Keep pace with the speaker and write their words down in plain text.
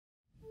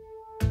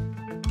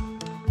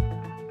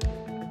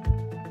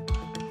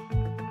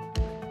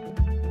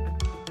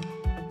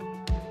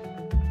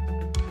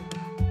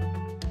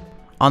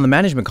On the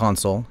Management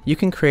Console, you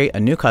can create a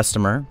new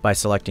customer by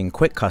selecting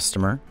Quick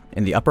Customer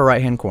in the upper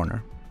right-hand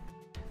corner.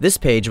 This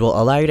page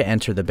will allow you to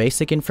enter the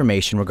basic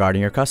information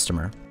regarding your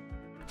customer.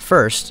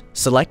 First,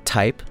 select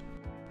Type,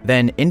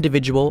 then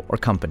Individual or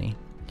Company.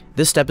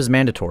 This step is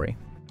mandatory.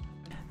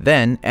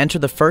 Then, enter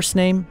the first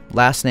name,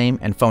 last name,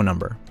 and phone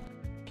number.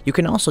 You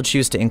can also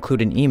choose to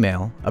include an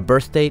email, a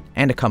birth date,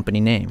 and a company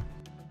name.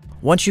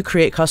 Once you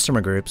create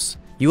customer groups,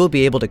 you will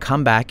be able to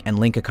come back and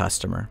link a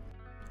customer.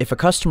 If a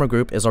customer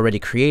group is already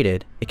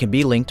created, it can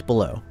be linked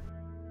below.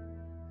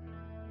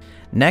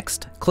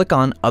 Next, click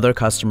on Other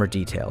Customer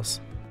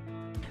Details.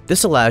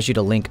 This allows you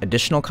to link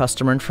additional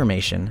customer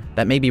information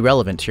that may be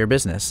relevant to your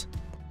business.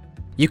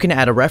 You can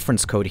add a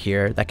reference code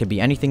here that could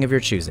be anything of your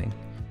choosing.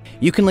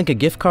 You can link a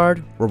gift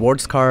card,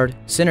 rewards card,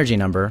 synergy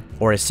number,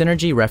 or a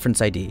synergy reference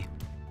ID.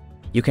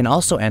 You can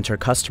also enter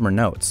customer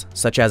notes,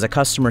 such as a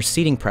customer's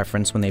seating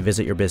preference when they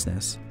visit your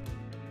business.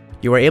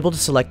 You are able to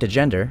select a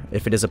gender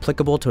if it is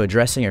applicable to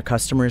addressing your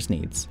customer's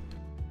needs.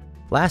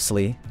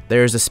 Lastly,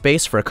 there is a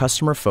space for a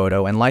customer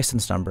photo and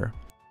license number.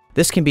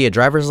 This can be a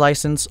driver's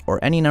license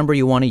or any number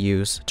you want to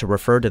use to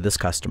refer to this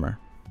customer.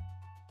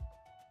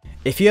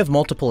 If you have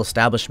multiple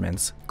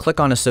establishments, click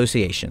on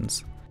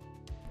Associations.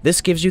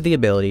 This gives you the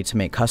ability to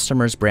make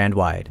customers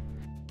brand-wide.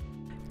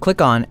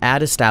 Click on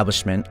Add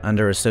Establishment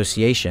under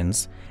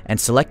Associations and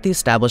select the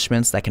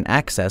establishments that can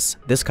access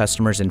this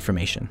customer's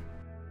information.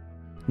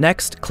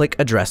 Next, click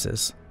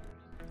Addresses.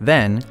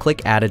 Then,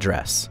 click Add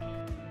Address.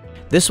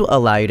 This will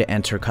allow you to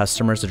enter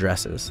customers'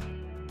 addresses.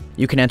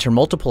 You can enter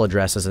multiple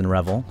addresses in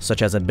Revel,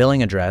 such as a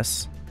billing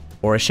address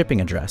or a shipping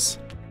address.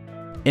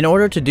 In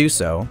order to do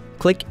so,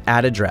 click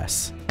Add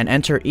Address and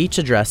enter each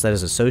address that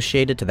is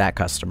associated to that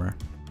customer.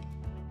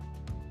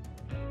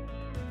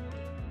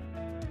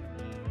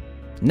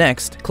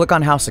 Next, click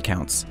on House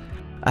Accounts.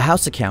 A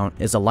house account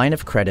is a line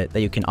of credit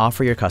that you can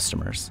offer your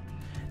customers.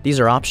 These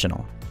are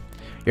optional.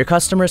 Your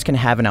customers can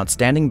have an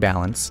outstanding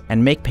balance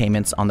and make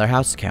payments on their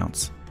house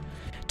accounts.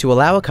 To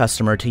allow a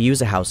customer to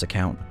use a house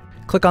account,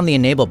 click on the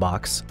Enable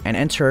box and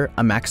enter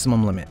a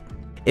maximum limit.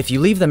 If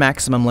you leave the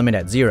maximum limit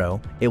at 0,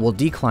 it will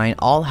decline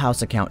all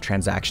house account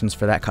transactions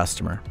for that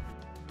customer.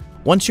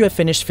 Once you have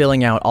finished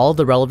filling out all of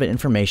the relevant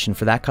information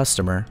for that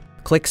customer,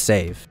 click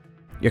Save.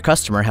 Your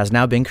customer has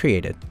now been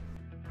created.